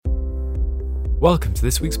Welcome to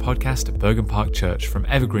this week's podcast at Bergen Park Church from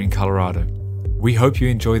Evergreen, Colorado. We hope you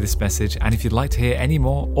enjoy this message, and if you'd like to hear any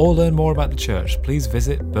more or learn more about the church, please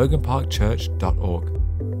visit bergenparkchurch.org.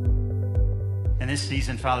 In this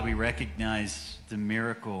season, Father, we recognize the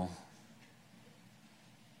miracle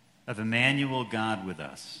of Emmanuel, God with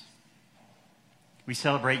us. We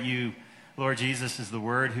celebrate you, Lord Jesus, as the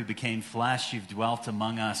Word who became flesh. You've dwelt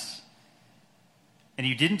among us. And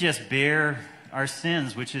you didn't just bear our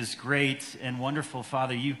sins, which is great and wonderful,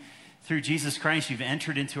 Father. You, through Jesus Christ, you've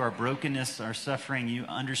entered into our brokenness, our suffering. You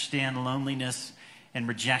understand loneliness and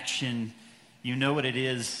rejection. You know what it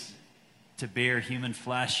is to bear human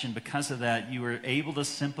flesh, and because of that, you are able to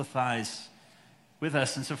sympathize with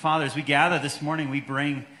us. And so, Father, as we gather this morning, we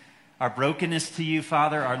bring our brokenness to you,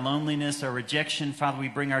 Father, our loneliness, our rejection. Father, we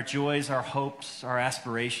bring our joys, our hopes, our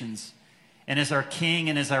aspirations. And as our King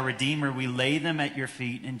and as our Redeemer, we lay them at your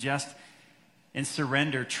feet and just in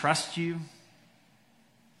surrender, trust you.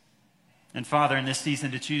 And Father, in this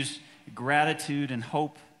season, to choose gratitude and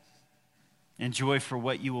hope and joy for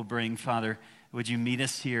what you will bring, Father, would you meet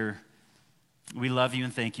us here? We love you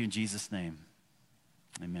and thank you in Jesus' name.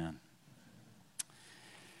 Amen.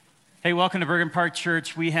 Hey, welcome to Bergen Park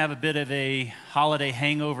Church. We have a bit of a holiday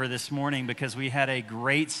hangover this morning because we had a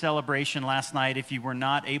great celebration last night. If you were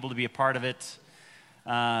not able to be a part of it,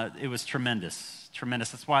 it was tremendous. Tremendous.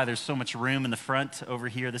 That's why there's so much room in the front over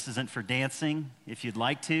here. This isn't for dancing. If you'd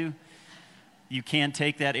like to, you can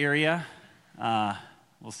take that area.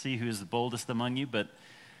 We'll see who is the boldest among you, but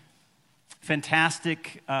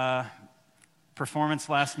fantastic performance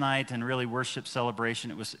last night and really worship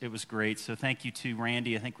celebration. It was great. So thank you to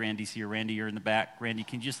Randy. I think Randy's here. Randy, you're in the back. Randy,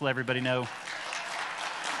 can you just let everybody know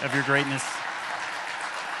of your greatness?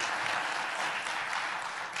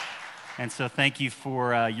 And so thank you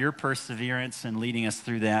for your perseverance and leading us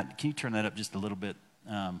through that. Can you turn that up just a little bit?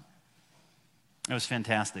 It was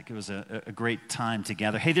fantastic. It was a great time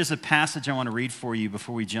together. Hey, there's a passage I want to read for you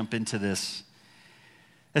before we jump into this.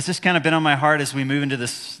 It's just kind of been on my heart as we move into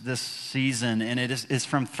this season, and it's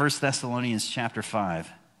from 1 Thessalonians chapter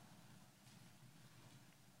 5.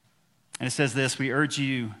 And it says this: we urge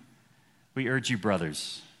you,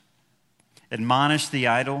 brothers, admonish the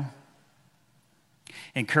idle,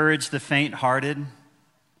 encourage the faint-hearted,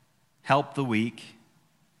 help the weak,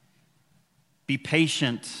 be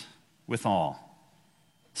patient with all.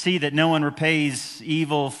 See that no one repays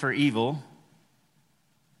evil for evil,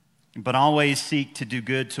 but always seek to do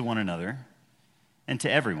good to one another and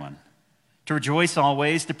to everyone. To rejoice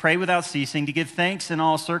always, to pray without ceasing, to give thanks in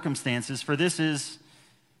all circumstances, for this is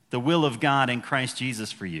the will of God in Christ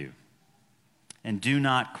Jesus for you. And do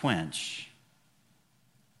not quench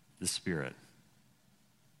the Spirit.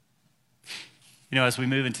 You know, as we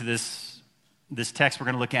move into this text we're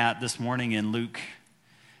going to look at this morning in Luke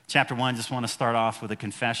chapter 1, just want to start off with a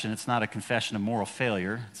confession. It's not a confession of moral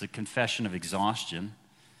failure. It's a confession of exhaustion.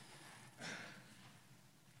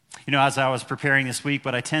 You know, as I was preparing this week,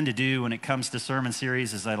 what I tend to do when it comes to sermon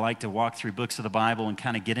series is I like to walk through books of the Bible and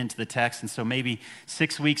kind of get into the text. And so maybe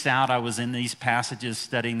 6 weeks out, I was in these passages,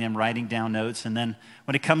 studying them, writing down notes. And then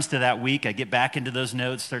when it comes to that week, I get back into those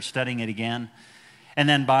notes, start studying it again. And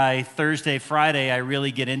then by Thursday, Friday, I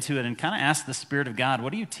really get into it and kind of ask the Spirit of God,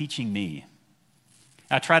 what are you teaching me?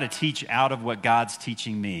 I try to teach out of what God's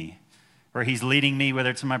teaching me, where He's leading me, whether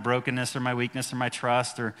it's in my brokenness or my weakness or my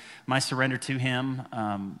trust or my surrender to Him.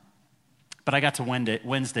 But I got to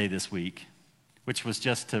Wednesday this week, which was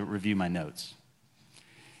just to review my notes.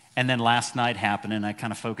 And then last night happened, and I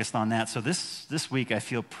kind of focused on that. So this week, I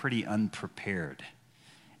feel pretty unprepared.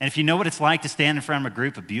 And if you know what it's like to stand in front of a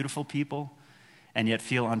group of beautiful people and yet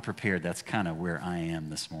feel unprepared, that's kind of where I am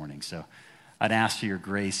this morning. So I'd ask for your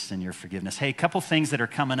grace and your forgiveness. Hey, a couple things that are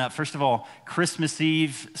coming up. First of all, Christmas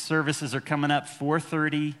Eve services are coming up,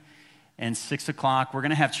 4:30 and 6 o'clock. We're going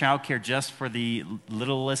to have childcare just for the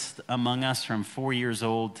littlest among us from 4 years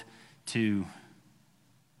old to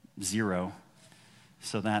 0.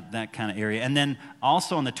 So that kind of area. And then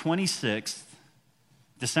also on the 26th,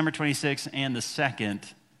 December 26th and the 2nd,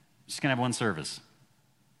 just going to have one service.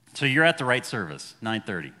 So you're at the right service,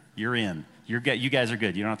 9:30. You're in. You guys are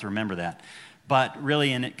good. You don't have to remember that. But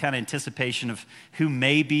really in kind of anticipation of who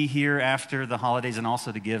may be here after the holidays, and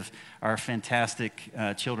also to give our fantastic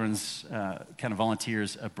children's kind of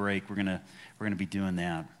volunteers a break, we're gonna be doing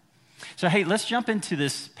that. So hey, let's jump into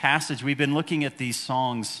this passage. We've been looking at these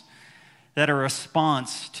songs that are a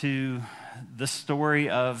response to the story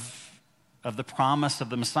of the promise of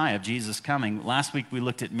the Messiah, of Jesus coming. Last week we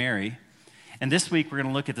looked at Mary. And this week, we're going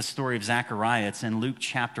to look at the story of Zechariah. It's in Luke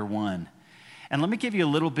chapter 1. And let me give you a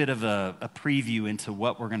little bit of a preview into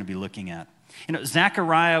what we're going to be looking at. You know,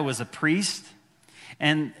 Zechariah was a priest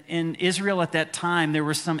And in Israel at that time, there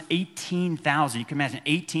were some 18,000. You can imagine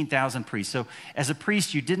 18,000 priests. So as a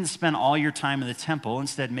priest, you didn't spend all your time in the temple.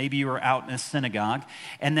 Instead, maybe you were out in a synagogue.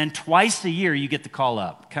 And then twice a year, you get to call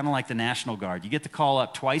up, kind of like the National Guard. You get to call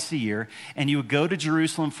up twice a year, and you would go to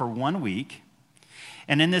Jerusalem for 1 week.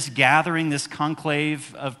 And in this gathering, this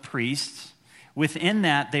conclave of priests, within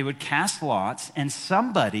that, they would cast lots, and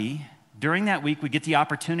somebody during that week would get the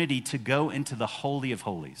opportunity to go into the Holy of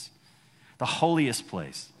Holies, the holiest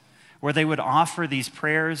place, where they would offer these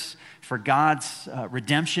prayers for God's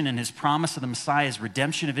redemption and his promise of the Messiah's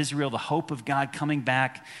redemption of Israel, the hope of God coming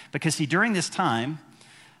back. Because see, during this time,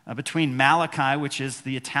 between Malachi, which is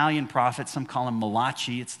the Italian prophet, some call him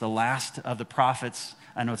Malachi, it's the last of the prophets.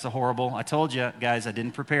 I know it's horrible. I told you, guys, I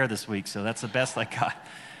didn't prepare this week, so that's the best I got.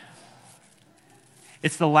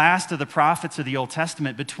 It's the last of the prophets of the Old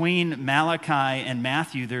Testament. Between Malachi and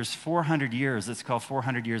Matthew, there's 400 years. It's called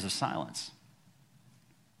 400 years of silence,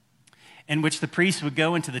 in which the priests would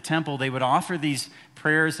go into the temple. They would offer these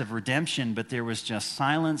prayers of redemption, but there was just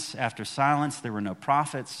silence after silence. There were no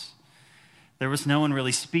prophets. There was no one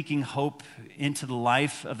really speaking hope into the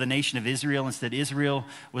life of the nation of Israel. Instead, Israel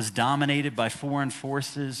was dominated by foreign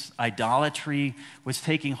forces. Idolatry was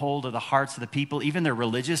taking hold of the hearts of the people. Even their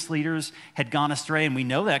religious leaders had gone astray, and we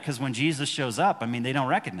know that because when Jesus shows up, they don't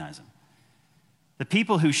recognize him. The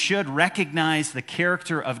people who should recognize the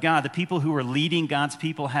character of God, the people who were leading God's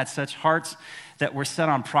people, had such hearts that were set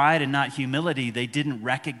on pride and not humility. They didn't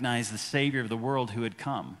recognize the Savior of the world who had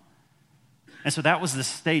come. And so that was the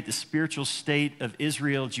state, the spiritual state of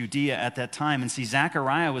Israel, Judea at that time. And see,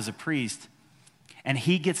 Zechariah was a priest, and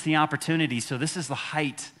he gets the opportunity. So this is the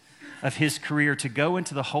height of his career, to go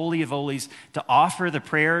into the Holy of Holies, to offer the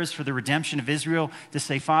prayers for the redemption of Israel, to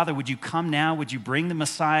say, Father, would you come now? Would you bring the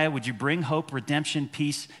Messiah? Would you bring hope, redemption,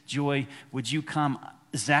 peace, joy? Would you come?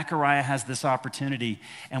 Zechariah has this opportunity.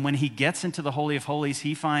 And when he gets into the Holy of Holies,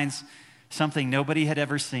 he finds something nobody had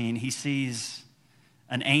ever seen. He sees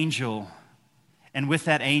an angel. And with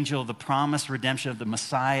that angel, the promised redemption of the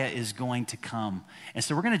Messiah is going to come. And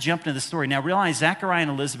so we're going to jump into the story. Now realize Zechariah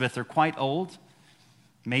and Elizabeth are quite old,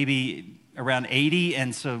 maybe around 80.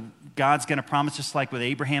 And so God's going to promise, just like with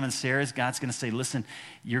Abraham and Sarah, God's going to say, listen,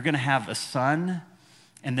 you're going to have a son,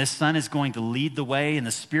 and this son is going to lead the way in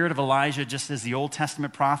the spirit of Elijah, just as the Old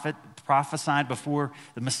Testament prophet prophesied before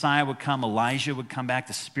the Messiah would come. Elijah would come back,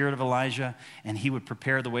 the spirit of Elijah, and he would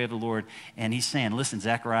prepare the way of the Lord. And he's saying, listen,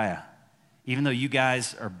 Zechariah, even though you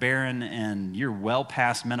guys are barren and you're well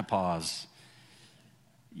past menopause,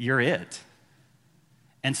 you're it.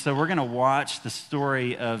 And so we're going to watch the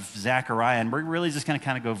story of Zechariah, and we're really just going to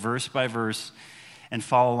kind of go verse by verse and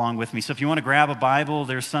follow along with me. So if you want to grab a Bible,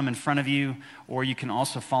 there's some in front of you, or you can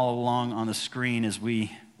also follow along on the screen as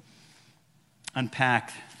we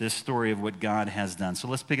unpack this story of what God has done. So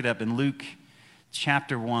let's pick it up in Luke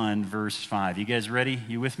chapter 1, verse 5. You guys ready?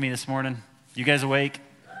 You with me this morning? You guys awake?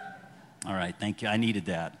 All right, thank you. I needed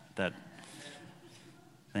that.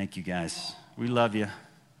 Thank you, guys. We love you.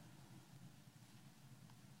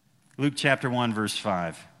 Luke chapter 1, verse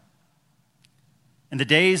 5. In the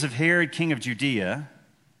days of Herod, king of Judea,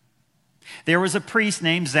 there was a priest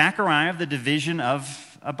named Zechariah of the division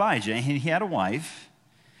of Abijah, and he had a wife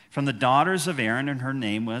from the daughters of Aaron, and her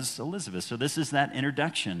name was Elizabeth. So this is that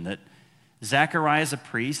introduction, that Zechariah is a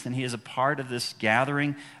priest, and he is a part of this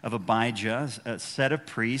gathering of Abijah, a set of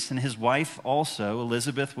priests, and his wife also,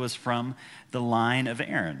 Elizabeth, was from the line of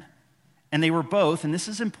Aaron. And they were both, and this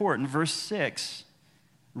is important, verse 6,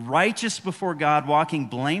 righteous before God, walking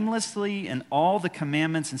blamelessly in all the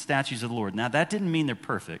commandments and statutes of the Lord. Now, that didn't mean they're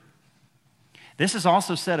perfect. This is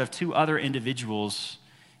also said of two other individuals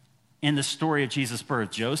in the story of Jesus' birth,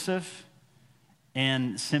 Joseph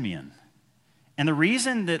and Simeon. And the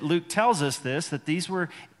reason that Luke tells us this, that these were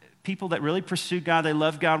people that really pursued God, they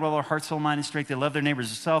loved God with all their heart, soul, mind, and strength, they loved their neighbors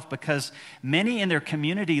as self, because many in their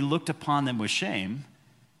community looked upon them with shame.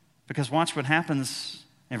 Because watch what happens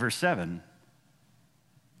in verse 7.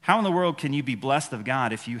 How in the world can you be blessed of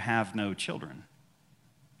God if you have no children?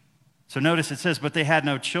 So notice it says, but they had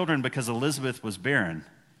no children because Elizabeth was barren,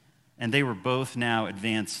 and they were both now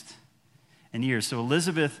advanced in years. So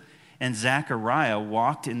Elizabeth and Zechariah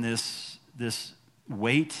walked in this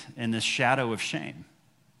weight and this shadow of shame.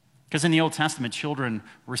 Because in the Old Testament, children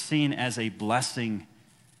were seen as a blessing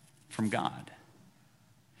from God.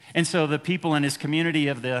 And so the people in his community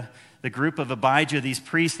of the group of Abijah, these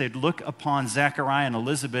priests, they'd look upon Zechariah and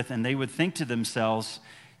Elizabeth, and they would think to themselves,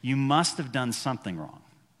 you must have done something wrong.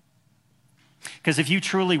 Because if you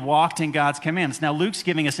truly walked in God's commands, now Luke's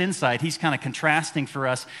giving us insight. He's kind of contrasting for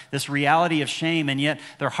us this reality of shame, and yet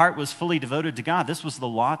their heart was fully devoted to God. This was the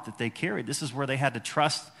lot that they carried. This is where they had to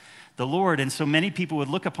trust the Lord. And so many people would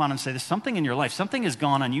look upon him and say, there's something in your life. Something has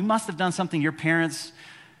gone on. You must have done something, your parents,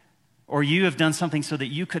 or you have done something so that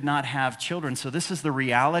you could not have children. So this is the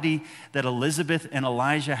reality that Elizabeth and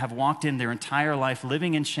Elijah have walked in their entire life,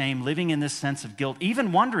 living in shame, living in this sense of guilt,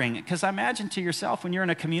 even wondering, because imagine to yourself when you're in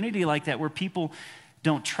a community like that where people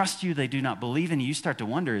don't trust you, they do not believe in you, you start to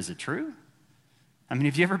wonder, is it true? I mean,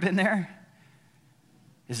 have you ever been there?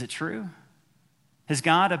 Is it true? Has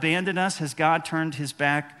God abandoned us? Has God turned his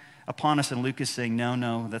back upon us? And Luke is saying,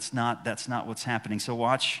 no, that's not what's happening. So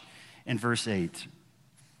watch in verse 8.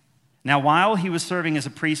 Now, while he was serving as a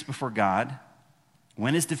priest before God,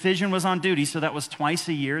 when his division was on duty, so that was twice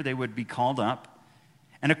a year, they would be called up.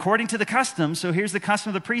 And according to the custom, so here's the custom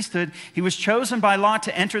of the priesthood, he was chosen by lot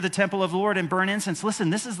to enter the temple of the Lord and burn incense. Listen,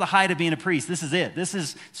 this is the height of being a priest. This is it. This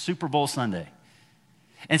is Super Bowl Sunday.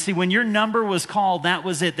 And see, when your number was called, that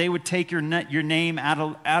was it. They would take your name out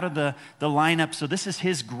of the lineup. So this is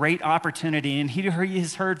his great opportunity. And he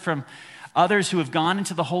has heard from others who have gone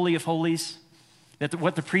into the Holy of Holies that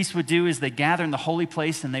what the priests would do is they gather in the holy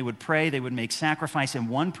place and they would pray, they would make sacrifice, and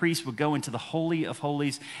one priest would go into the Holy of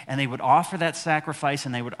Holies and they would offer that sacrifice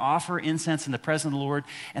and they would offer incense in the presence of the Lord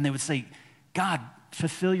and they would say, God,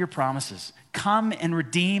 fulfill your promises. Come and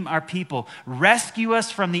redeem our people. Rescue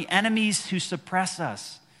us from the enemies who suppress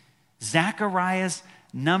us. Zechariah's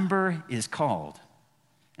number is called.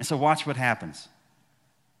 And so watch what happens.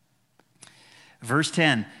 Verse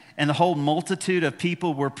 10, and the whole multitude of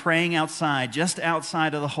people were praying outside, just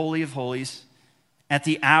outside of the Holy of Holies, at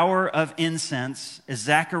the hour of incense, as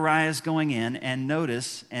Zechariah is going in, and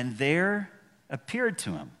notice, and there appeared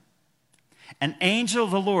to him an angel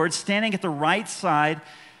of the Lord standing at the right side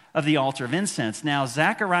of the altar of incense. Now,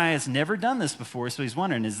 Zechariah has never done this before, so he's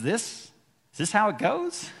wondering, is this how it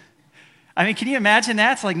goes? I mean, can you imagine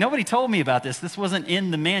that? It's like, nobody told me about this. This wasn't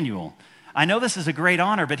in the manual. I know this is a great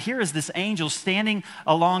honor, but here is this angel standing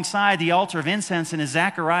alongside the altar of incense, and as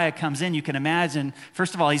Zechariah comes in, you can imagine,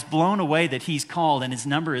 first of all, he's blown away that he's called and his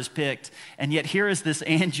number is picked, and yet here is this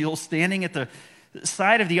angel standing at the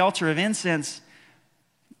side of the altar of incense.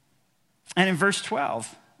 And in verse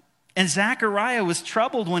 12, and Zechariah was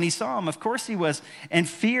troubled when he saw him. Of course he was, and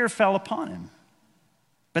fear fell upon him.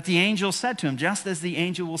 But the angel said to him, just as the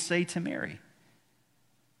angel will say to Mary,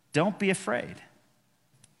 don't be afraid.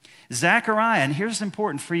 Zechariah, and here's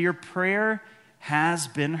important, for your prayer has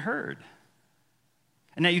been heard.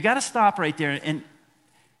 And now you got to stop right there, and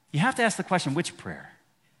you have to ask the question, which prayer?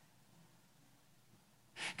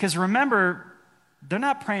 Because remember, they're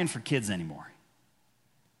not praying for kids anymore.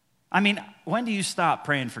 I mean, when do you stop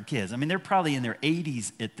praying for kids? I mean, they're probably in their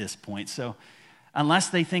 80s at this point, so unless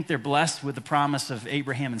they think they're blessed with the promise of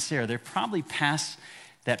Abraham and Sarah, they're probably past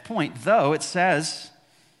that point, though it says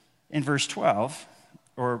in verse 12,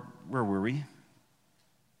 or where were we?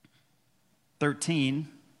 13,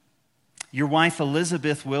 your wife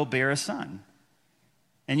Elizabeth will bear a son,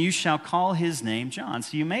 and you shall call his name John.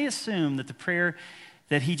 So you may assume that the prayer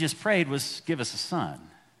that he just prayed was, give us a son.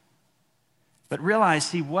 But realize,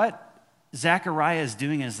 see, what Zechariah is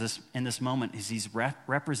doing in this moment is he's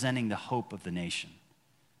representing the hope of the nation.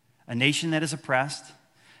 A nation that is oppressed,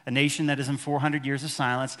 a nation that is in 400 years of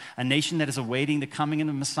silence, a nation that is awaiting the coming of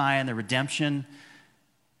the Messiah and the redemption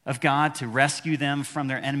of God to rescue them from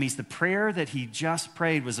their enemies. The prayer that he just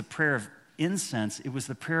prayed was a prayer of incense. It was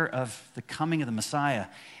the prayer of the coming of the Messiah.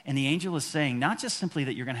 And the angel is saying, not just simply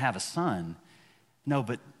that you're going to have a son, no,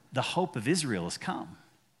 but the hope of Israel has come.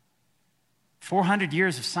 400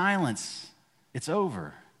 years of silence, it's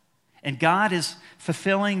over. And God is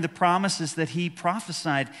fulfilling the promises that he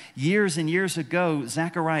prophesied years and years ago.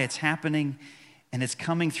 Zechariah, it's happening and it's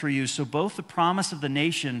coming through you. So both the promise of the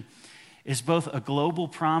nation is both a global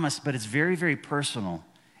promise, but it's very, very personal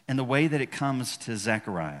in the way that it comes to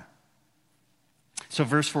Zechariah. So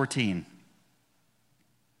verse 14.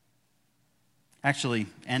 Actually,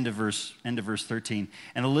 end of verse 13.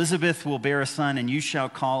 And Elizabeth will bear a son, and you shall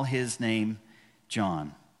call his name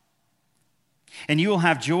John. And you will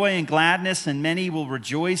have joy and gladness, and many will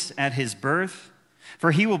rejoice at his birth.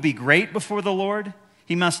 For he will be great before the Lord.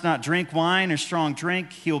 He must not drink wine or strong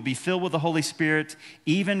drink. He will be filled with the Holy Spirit,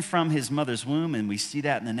 even from his mother's womb. And we see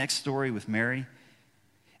that in the next story with Mary.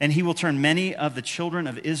 And he will turn many of the children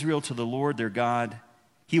of Israel to the Lord their God.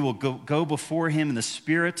 He will go before him in the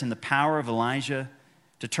spirit and the power of Elijah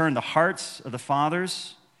to turn the hearts of the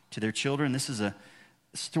fathers to their children. This is a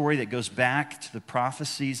story that goes back to the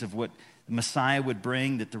prophecies of what the Messiah would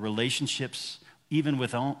bring, that the relationships even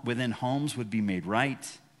within homes, would be made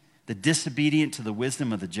right, the disobedient to the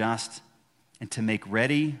wisdom of the just, and to make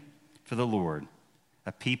ready for the Lord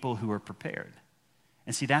a people who are prepared.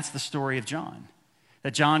 And see, that's the story of John.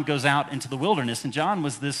 That John goes out into the wilderness, and John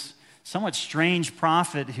was this somewhat strange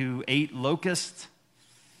prophet who ate locusts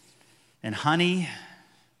and honey,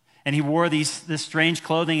 and he wore this strange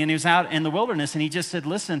clothing, and he was out in the wilderness, and he just said,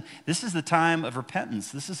 listen, this is the time of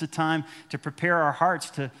repentance. This is the time to prepare our hearts,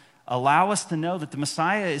 to allow us to know that the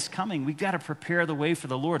Messiah is coming. We've got to prepare the way for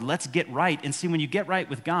the Lord. Let's get right. And see, when you get right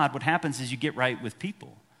with God, what happens is you get right with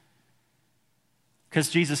people. Because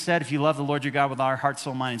Jesus said, if you love the Lord your God with all your heart,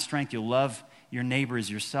 soul, mind, and strength, you'll love your neighbor as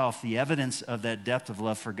yourself. The evidence of that depth of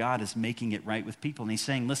love for God is making it right with people. And he's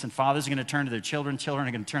saying, listen, fathers are going to turn to their children. Children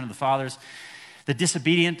are going to turn to the fathers. The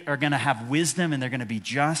disobedient are going to have wisdom, and they're going to be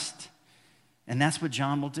just. And that's what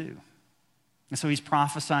John will do. And so he's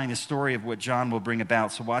prophesying the story of what John will bring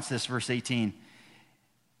about. So watch this, verse 18.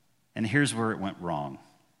 And here's where it went wrong.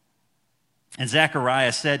 And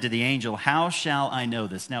Zechariah said to the angel, how shall I know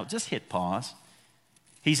this? Now, just hit pause.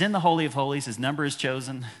 He's in the Holy of Holies. His number is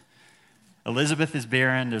chosen. Elizabeth is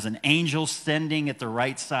barren. There's an angel standing at the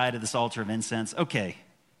right side of this altar of incense. Okay,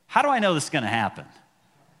 how do I know this is going to happen?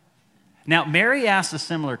 Now, Mary asked a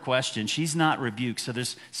similar question. She's not rebuked, so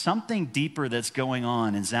there's something deeper that's going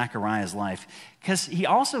on in Zechariah's life, because he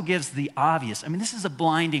also gives the obvious. I mean, this is a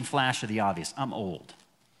blinding flash of the obvious. I'm old.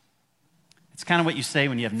 It's kind of what you say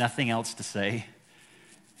when you have nothing else to say.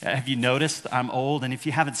 Have you noticed I'm old? And if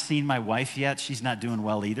you haven't seen my wife yet, she's not doing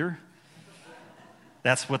well either.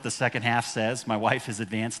 That's what the second half says. My wife is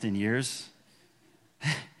advanced in years.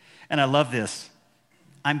 And I love this.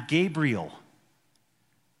 I'm Gabriel.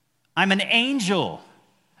 I'm an angel.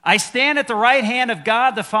 I stand at the right hand of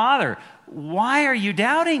God the Father. Why are you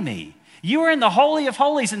doubting me? You are in the Holy of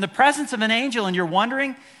Holies in the presence of an angel, and you're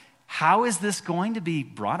wondering, how is this going to be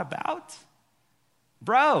brought about?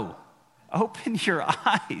 Bro, open your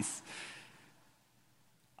eyes.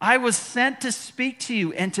 I was sent to speak to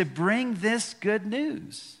you and to bring this good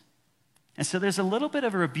news. And so there's a little bit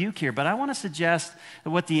of a rebuke here, but I want to suggest that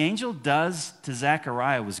what the angel does to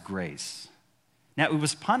Zechariah was grace. Now, it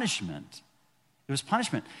was punishment. It was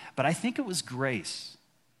punishment, but I think it was grace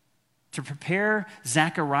to prepare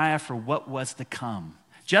Zechariah for what was to come.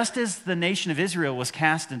 Just as the nation of Israel was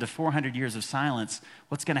cast into 400 years of silence,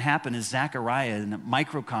 what's going to happen is Zechariah, in a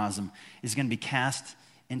microcosm, is going to be cast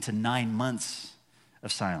into 9 months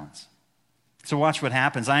of silence. So watch what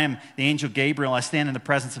happens. I am the angel Gabriel. I stand in the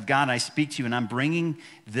presence of God. I speak to you, and I'm bringing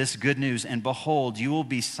this good news. And behold, you will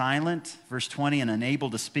be silent, verse 20, and unable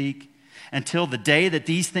to speak until the day that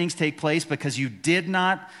these things take place, because you did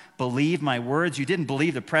not believe my words. You didn't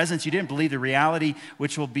believe the presence. You didn't believe the reality,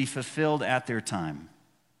 which will be fulfilled at their time.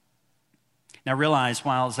 Now realize,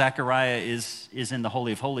 while Zechariah is in the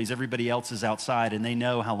Holy of Holies, everybody else is outside, and they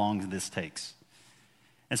know how long this takes.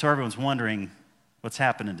 And so everyone's wondering, what's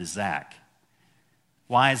happening to Zach?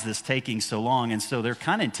 Why is this taking so long? And so they're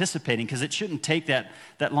kind of anticipating, because it shouldn't take that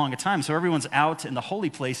long a time. So everyone's out in the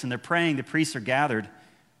holy place, and they're praying. The priests are gathered.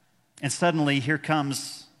 And suddenly, here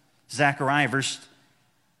comes Zechariah,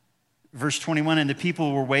 verse 21. And the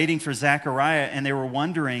people were waiting for Zechariah, and they were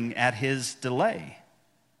wondering at his delay.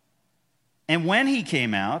 And when he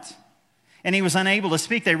came out, and he was unable to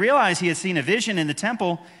speak, they realized he had seen a vision in the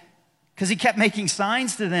temple, because he kept making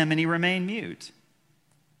signs to them, and he remained mute.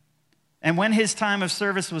 And when his time of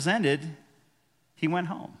service was ended, he went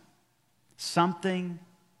home. Something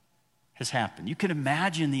has happened. You can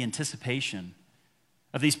imagine the anticipation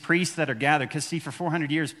of these priests that are gathered. Because see, for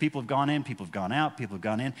 400 years, people have gone in, people have gone out, people have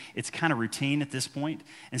gone in. It's kind of routine at this point.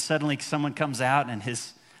 And suddenly someone comes out, and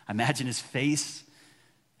I imagine his face,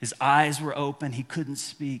 his eyes were open. He couldn't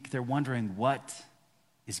speak. They're wondering, what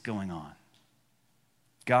is going on?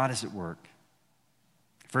 God is at work.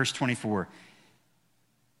 Verse 24.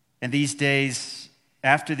 And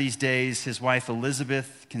after these days, his wife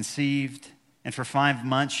Elizabeth conceived, and for 5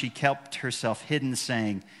 months she kept herself hidden,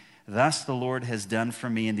 saying, thus the Lord has done for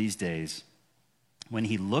me in these days, when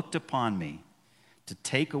he looked upon me to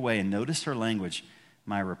take away, and notice her language,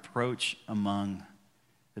 my reproach among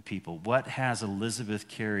the people. What has Elizabeth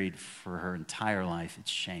carried for her entire life?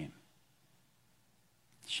 It's shame.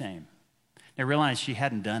 Shame. Now realize she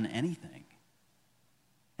hadn't done anything.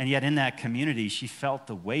 And yet in that community, she felt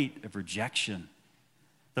the weight of rejection,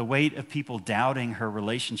 the weight of people doubting her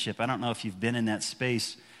relationship. I don't know if you've been in that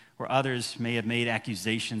space where others may have made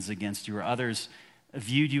accusations against you, or others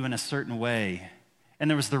viewed you in a certain way. And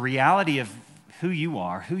there was the reality of who you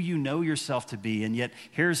are, who you know yourself to be. And yet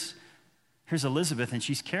here's Elizabeth, and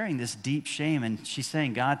she's carrying this deep shame. And she's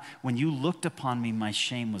saying, God, when you looked upon me, my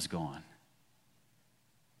shame was gone.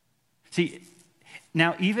 See,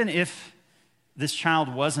 now even if this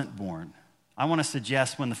child wasn't born, I want to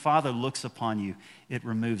suggest when the Father looks upon you, it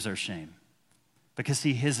removes our shame. Because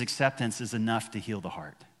see, his acceptance is enough to heal the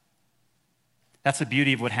heart. That's the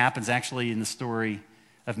beauty of what happens actually in the story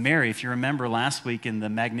of Mary. If you remember last week in the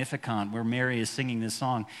Magnificat, where Mary is singing this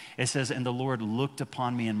song, it says, "And the Lord looked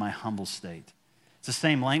upon me in my humble state." It's the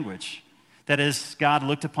same language. That is, God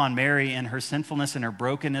looked upon Mary in her sinfulness and her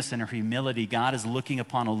brokenness and her humility. God is looking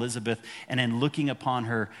upon Elizabeth, and in looking upon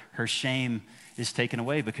her, her shame is taken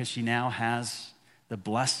away because she now has the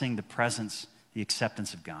blessing, the presence, the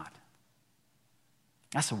acceptance of God.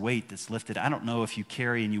 That's a weight that's lifted. I don't know if you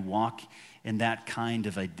carry and you walk in that kind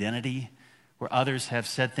of identity where others have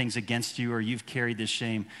said things against you or you've carried this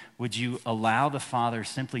shame. Would you allow the Father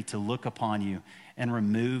simply to look upon you and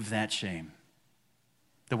remove that shame?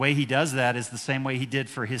 The way he does that is the same way he did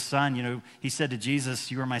for his son. You know, he said to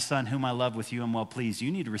Jesus, "You are my son, whom I love, with you I'm well pleased."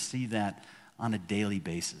 You need to receive that on a daily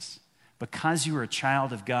basis. Because you are a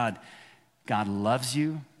child of God, God loves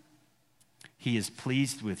you. He is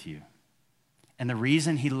pleased with you. And the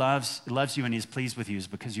reason he loves you and he is pleased with you is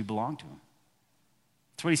because you belong to him.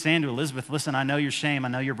 That's what he's saying to Elizabeth. Listen, I know your shame. I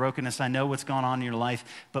know your brokenness. I know what's going on in your life.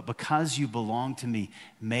 But because you belong to me,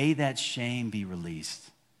 may that shame be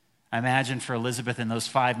released. I imagine for Elizabeth in those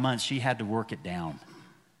 5 months, she had to work it down.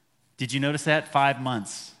 Did you notice that? 5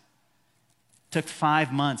 months. It took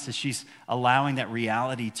 5 months as she's allowing that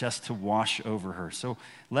reality just to wash over her. So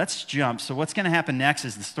let's jump. So what's going to happen next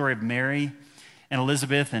is the story of Mary and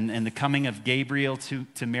Elizabeth and the coming of Gabriel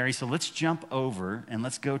to Mary. So let's jump over and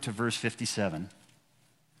let's go to verse 57.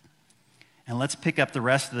 And let's pick up the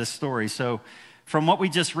rest of this story. So from what we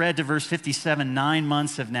just read to verse 57, 9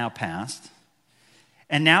 months have now passed.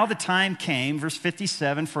 And now the time came, verse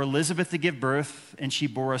 57, for Elizabeth to give birth, and she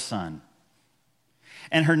bore a son.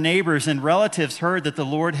 And her neighbors and relatives heard that the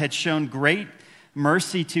Lord had shown great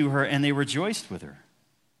mercy to her, and they rejoiced with her.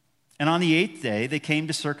 And on the 8th day, they came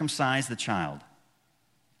to circumcise the child.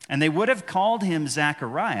 And they would have called him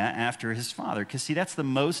Zechariah after his father, because see, that's the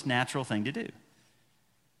most natural thing to do.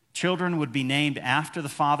 Children would be named after the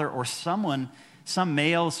father or some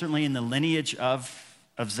male, certainly in the lineage of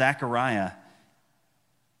Zechariah.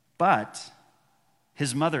 But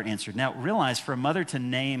his mother answered. Now realize, for a mother to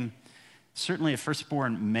name certainly a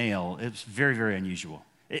firstborn male, it's very, very unusual.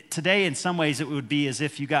 Today, in some ways, it would be as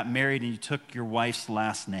if you got married and you took your wife's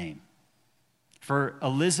last name. For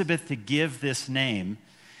Elizabeth to give this name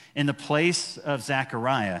in the place of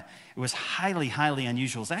Zechariah, it was highly, highly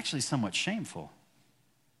unusual. It's actually somewhat shameful.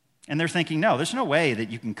 And they're thinking, no, there's no way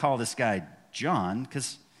that you can call this guy John,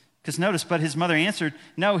 because notice, but his mother answered,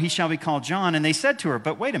 "No, he shall be called John." And they said to her,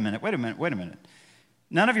 "But wait a minute.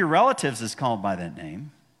 None of your relatives is called by that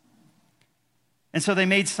name." And so they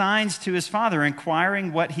made signs to his father,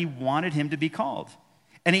 inquiring what he wanted him to be called.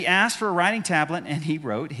 And he asked for a writing tablet, and he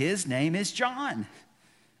wrote, "His name is John."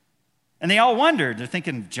 And they all wondered. They're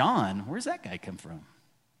thinking, John, where's that guy come from?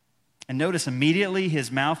 And notice, immediately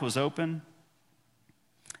his mouth was open,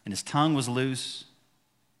 and his tongue was loose,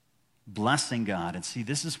 blessing God. And see,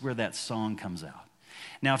 this is where that song comes out.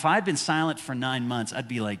 Now, if I'd been silent for 9 months, I'd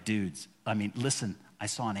be like, dudes, listen, I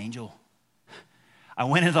saw an angel. I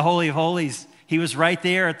went into the Holy of Holies. He was right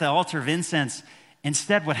there at the altar of incense.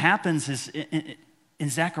 Instead, what happens is in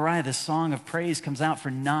Zechariah, this song of praise comes out for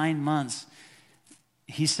 9 months.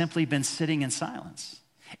 He's simply been sitting in silence.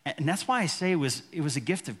 And that's why I say it was a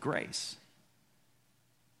gift of grace.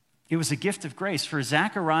 It was a gift of grace for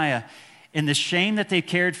Zechariah. In the shame that they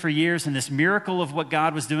carried for years and this miracle of what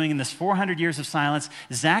God was doing in this 400 years of silence,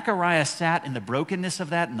 Zechariah sat in the brokenness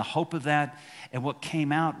of that and the hope of that. And what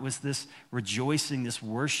came out was this rejoicing, this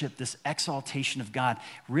worship, this exaltation of God,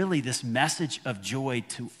 really this message of joy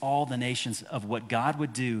to all the nations of what God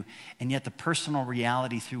would do, and yet the personal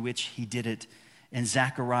reality through which he did it in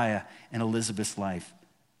Zechariah and Elizabeth's life.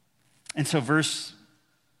 And so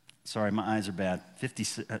my eyes are bad,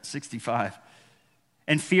 65.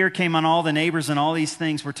 And fear came on all the neighbors, and all these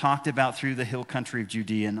things were talked about through the hill country of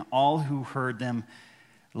Judea. And all who heard them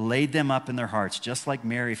laid them up in their hearts, just like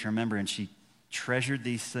Mary, if you remember, and she treasured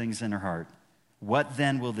these things in her heart. What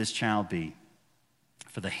then will this child be?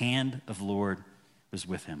 For the hand of the Lord was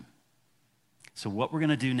with him. So what we're going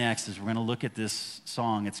to do next is we're going to look at this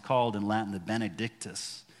song. It's called in Latin the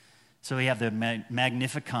Benedictus. So we have the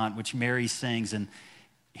Magnificat, which Mary sings, and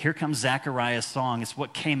here comes Zechariah's song. It's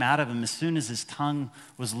what came out of him as soon as his tongue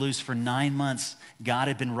was loose. For 9 months, God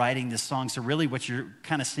had been writing this song. So really what you're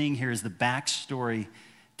kind of seeing here is the backstory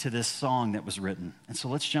to this song that was written. And so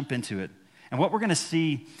let's jump into it. And what we're going to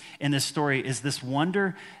see in this story is this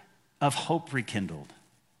wonder of hope rekindled.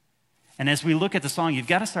 And as we look at the song, you've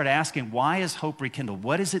got to start asking, why is hope rekindled?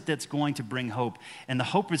 What is it that's going to bring hope? And the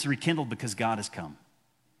hope is rekindled because God has come.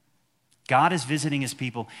 God is visiting his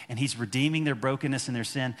people, and he's redeeming their brokenness and their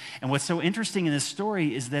sin. And what's so interesting in this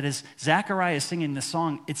story is that as Zechariah is singing this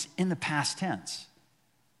song, it's in the past tense.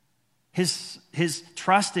 His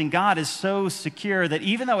trust in God is so secure that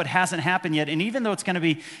even though it hasn't happened yet, and even though it's going to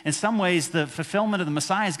be, in some ways, the fulfillment of the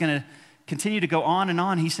Messiah is going to continue to go on and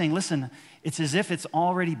on, he's saying, listen, it's as if it's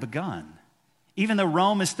already begun. Even though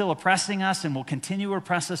Rome is still oppressing us and will continue to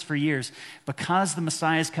oppress us for years, because the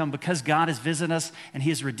Messiah has come, because God has visited us and he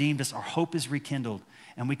has redeemed us, our hope is rekindled,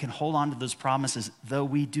 and we can hold on to those promises, though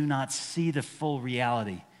we do not see the full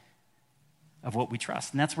reality of what we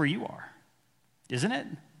trust. And that's where you are, isn't it?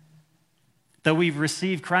 Though we've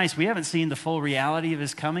received Christ, we haven't seen the full reality of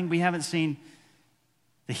his coming. We haven't seen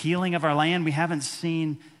the healing of our land. We haven't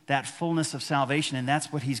seen that fullness of salvation, and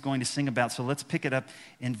that's what he's going to sing about. So let's pick it up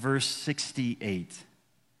in verse 68.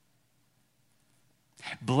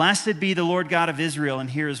 Blessed be the Lord God of Israel, and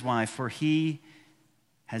here is why. For he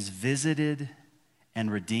has visited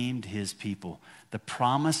and redeemed his people. The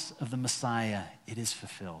promise of the Messiah, it is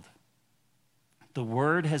fulfilled. The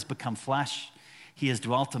Word has become flesh. He has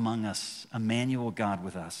dwelt among us, Emmanuel, God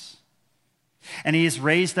with us. And he has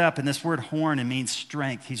raised up, and this word horn, it means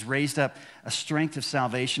strength. He's raised up a strength of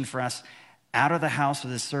salvation for us out of the house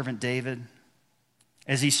of his servant David,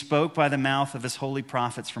 as he spoke by the mouth of his holy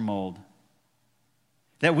prophets from old,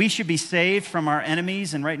 that we should be saved from our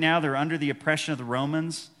enemies, and right now they're under the oppression of the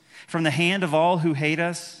Romans, from the hand of all who hate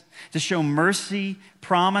us, to show mercy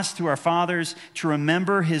promised to our fathers, to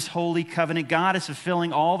remember his holy covenant. God is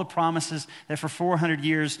fulfilling all the promises that for 400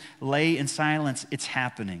 years lay in silence. It's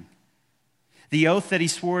happening. The oath that he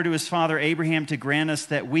swore to his father Abraham to grant us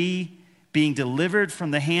that we, being delivered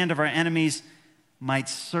from the hand of our enemies, might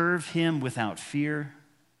serve him without fear,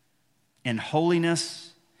 in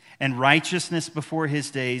holiness and righteousness before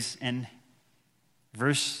his days. And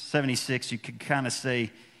verse 76, you could kind of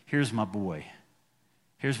say, here's my boy.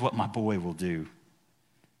 Here's what my boy will do.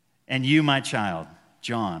 And you, my child,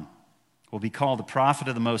 John, will be called the prophet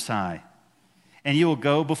of the Most High. And you will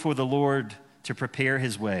go before the Lord to prepare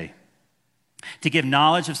his way, to give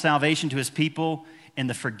knowledge of salvation to his people and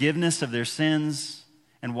the forgiveness of their sins.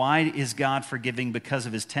 And why is God forgiving? Because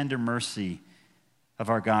of his tender mercy of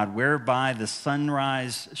our God, whereby the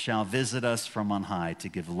sunrise shall visit us from on high, to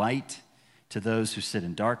give light to those who sit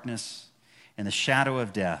in darkness and the shadow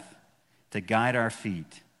of death, to guide our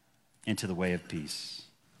feet into the way of peace.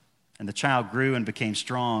 And the child grew and became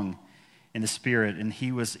strong in the spirit, and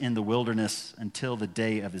he was in the wilderness until the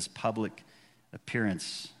day of his public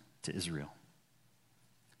appearance to Israel.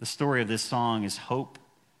 The story of this song is hope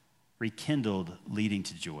rekindled leading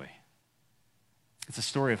to joy. It's a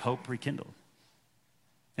story of hope rekindled.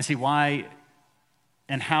 And see, why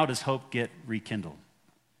and how does hope get rekindled?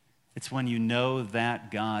 It's when you know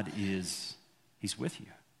that God he's with you.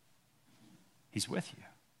 He's with you.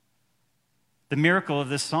 The miracle of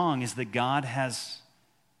this song is that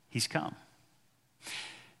he's come.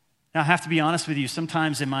 Now, I have to be honest with you,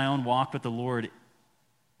 sometimes in my own walk with the Lord,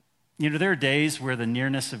 there are days where the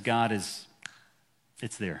nearness of God it's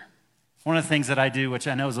there. One of the things that I do, which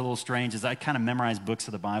I know is a little strange, is I kind of memorize books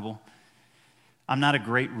of the Bible. I'm not a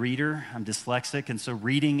great reader. I'm dyslexic, and so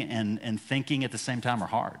reading and thinking at the same time are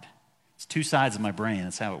hard. It's two sides of my brain.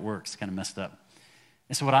 That's how it works. It's kind of messed up.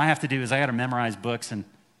 And so what I have to do is I got to memorize books, and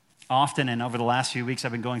often, and over the last few weeks,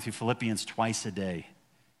 I've been going through Philippians twice a day,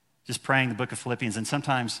 just praying the book of Philippians. And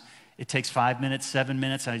sometimes it takes 5 minutes, 7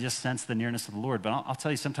 minutes, and I just sense the nearness of the Lord. But I'll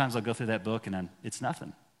tell you, sometimes I'll go through that book, and it's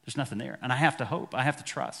nothing. There's nothing there. And I have to hope. I have to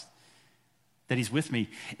trust that he's with me.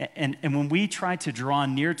 And when we try to draw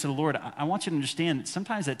near to the Lord, I want you to understand that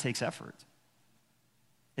sometimes that takes effort.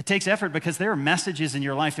 It takes effort because there are messages in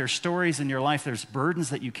your life, there are stories in your life, there's burdens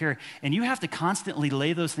that you carry, and you have to constantly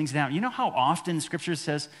lay those things down. You know how often Scripture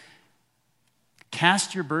says,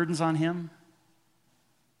 cast your burdens on him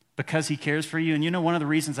because he cares for you? And one of the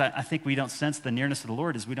reasons I think we don't sense the nearness of the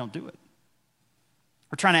Lord is we don't do it.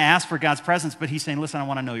 We're trying to ask for God's presence, but he's saying, listen, I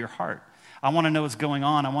want to know your heart. I want to know what's going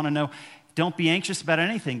on. I want to know, don't be anxious about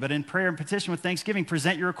anything, but in prayer and petition with thanksgiving,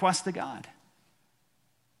 present your requests to God.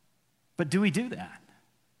 But do we do that?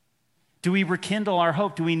 Do we rekindle our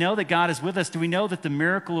hope? Do we know that God is with us? Do we know that the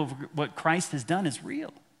miracle of what Christ has done is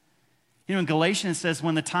real? In Galatians it says,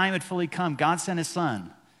 when the time had fully come, God sent his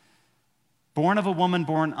son, born of a woman,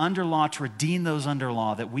 born under law, to redeem those under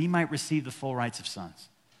law, that we might receive the full rights of sons.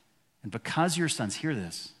 And because you're sons, hear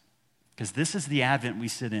this, because this is the Advent we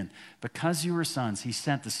sit in. Because you are sons, he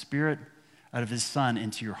sent the Spirit out of his Son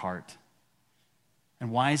into your heart.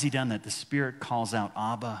 And why has he done that? The Spirit calls out,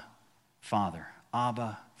 Abba, Father.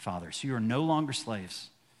 Abba, Father. So you are no longer slaves.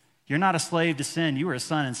 You're not a slave to sin. You are a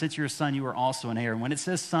son, and since you're a son, you are also an heir. And when it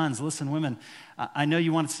says sons, listen, women, I know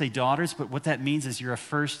you want to say daughters, but what that means is you're a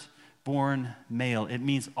firstborn male. It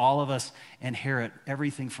means all of us inherit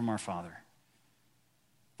everything from our Father.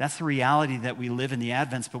 That's the reality that we live in the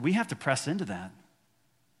Advents, but we have to press into that.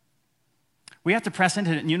 We have to press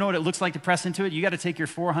into it. And you know what it looks like to press into it? You got to take your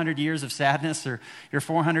 400 years of sadness or your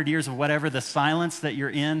 400 years of whatever, the silence that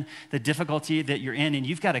you're in, the difficulty that you're in, and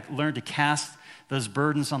you've got to learn to cast those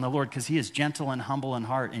burdens on the Lord because he is gentle and humble in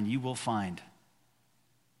heart, and you will find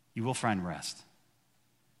rest.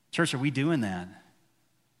 Church, are we doing that?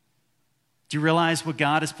 Do you realize what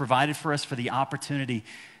God has provided for us for the opportunity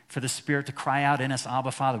for the Spirit to cry out in us,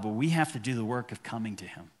 Abba, Father? But we have to do the work of coming to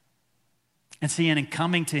him. And see, and in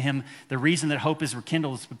coming to him, the reason that hope is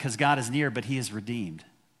rekindled is because God is near, but he is redeemed.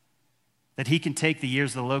 That he can take the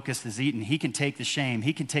years the locust has eaten. He can take the shame.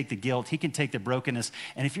 He can take the guilt. He can take the brokenness.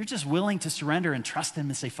 And if you're just willing to surrender and trust him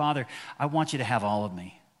and say, Father, I want you to have all of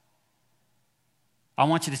me. I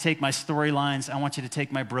want you to take my storylines. I want you to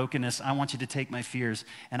take my brokenness. I want you to take my fears.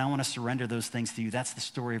 And I want to surrender those things to you. That's the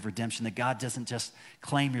story of redemption, that God doesn't just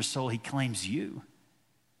claim your soul. He claims you.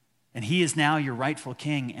 And he is now your rightful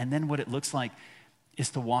king. And then what it looks like is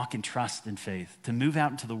to walk in trust and faith, to move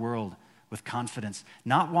out into the world with confidence,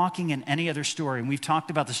 not walking in any other story. And we've talked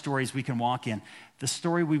about the stories we can walk in. The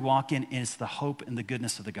story we walk in is the hope and the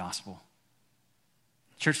goodness of the gospel.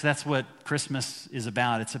 Church, that's what Christmas is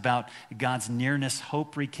about. It's about God's nearness,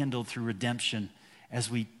 hope rekindled through redemption as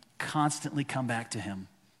we constantly come back to him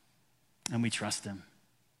and we trust him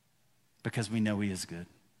because we know he is good.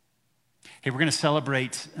 Hey, we're going to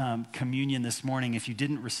celebrate communion this morning. If you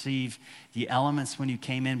didn't receive the elements when you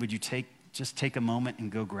came in, would you just take a moment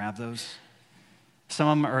and go grab those? Some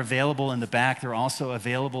of them are available in the back. They're also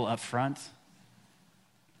available up front.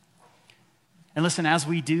 And listen, as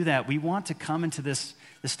we do that, we want to come into this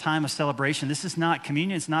time of celebration. This is not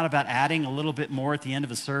communion. It's not about adding a little bit more at the end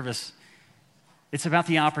of a service. It's about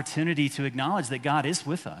the opportunity to acknowledge that God is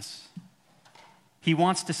with us. He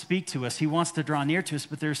wants to speak to us. He wants to draw near to us,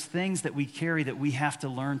 but there's things that we carry that we have to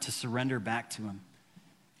learn to surrender back to him.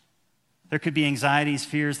 There could be anxieties,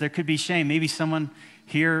 fears. There could be shame. Maybe someone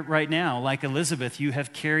here right now, like Elizabeth, you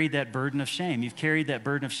have carried that burden of shame. You've carried that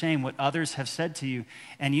burden of shame, what others have said to you.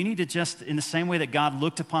 And you need to just, in the same way that God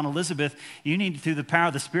looked upon Elizabeth, you need, through the power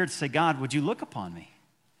of the Spirit, to say, God, would you look upon me?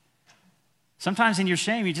 Sometimes in your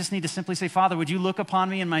shame, you just need to simply say, Father, would you look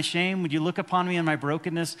upon me in my shame? Would you look upon me in my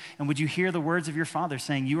brokenness? And would you hear the words of your Father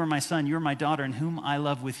saying, you are my son, you are my daughter, in whom I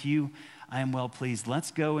love with you, I am well pleased.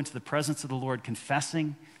 Let's go into the presence of the Lord,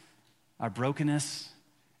 confessing our brokenness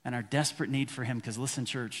and our desperate need for him. Because listen,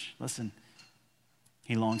 church, listen,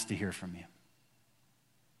 he longs to hear from you.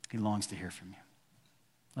 He longs to hear from you.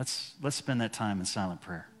 Let's spend that time in silent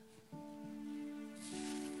prayer.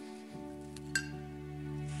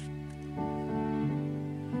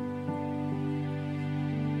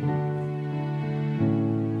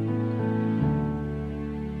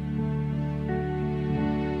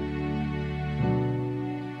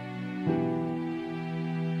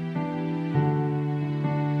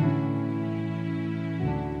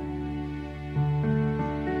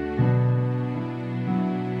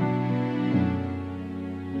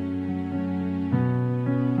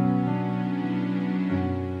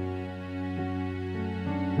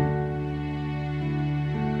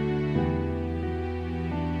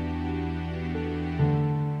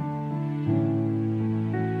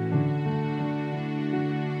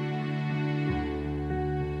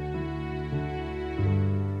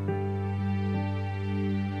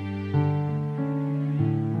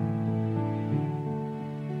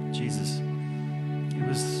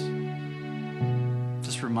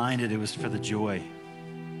 Reminded it was for the joy.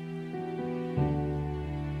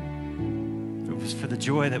 It was for the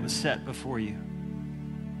joy that was set before you.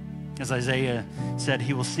 As Isaiah said,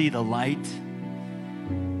 he will see the light.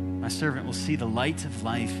 My servant will see the light of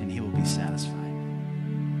life and he will be satisfied.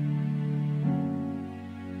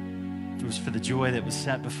 It was for the joy that was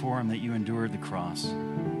set before him that you endured the cross.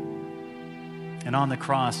 And on the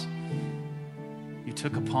cross, you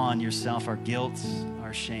took upon yourself our guilt,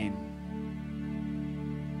 our shame,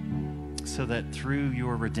 so that through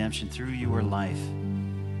your redemption, through your life,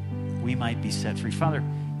 we might be set free. Father,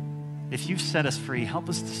 if you've set us free, help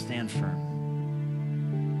us to stand firm.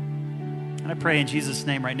 And I pray in Jesus'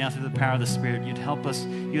 name right now, through the power of the Spirit, you'd help us,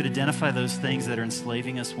 you'd identify those things that are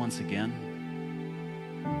enslaving us once again.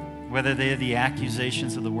 Whether they're the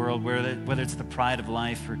accusations of the world, whether it's the pride of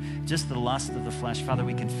life or just the lust of the flesh, Father,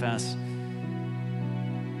 we confess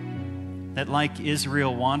that like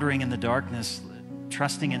Israel wandering in the darkness,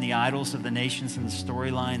 trusting in the idols of the nations and the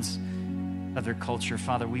storylines of their culture.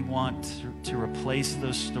 Father, we want to replace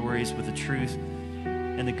those stories with the truth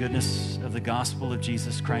and the goodness of the gospel of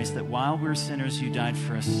Jesus Christ, that while we're sinners, you died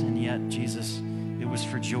for us, and yet, Jesus, it was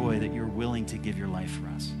for joy that you're willing to give your life for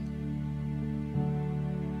us.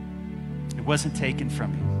 It wasn't taken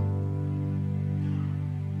from you,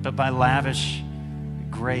 but by lavish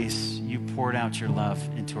grace, you poured out your love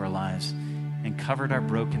into our lives and covered our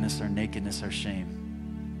brokenness, our nakedness, our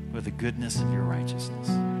shame with the goodness of your righteousness.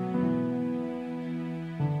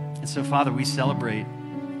 And so, Father, we celebrate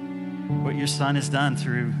what your Son has done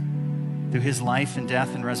through his life and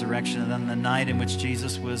death and resurrection, and then the night in which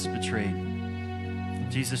Jesus was betrayed.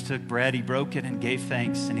 Jesus took bread, he broke it and gave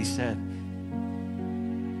thanks, and he said,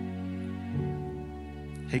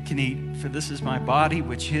 "Hey, can eat, for this is my body,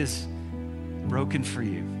 which is broken for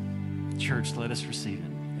you." Church, let us receive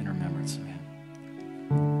it in remembrance of him.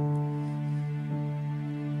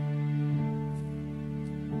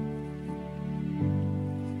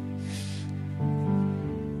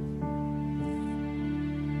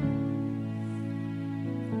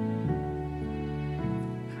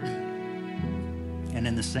 And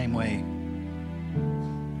in the same way,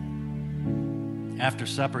 after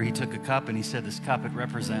supper, he took a cup and he said, "This cup, it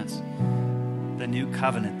represents the new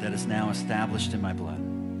covenant that is now established in my blood.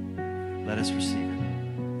 Let us receive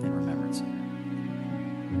it in remembrance of him."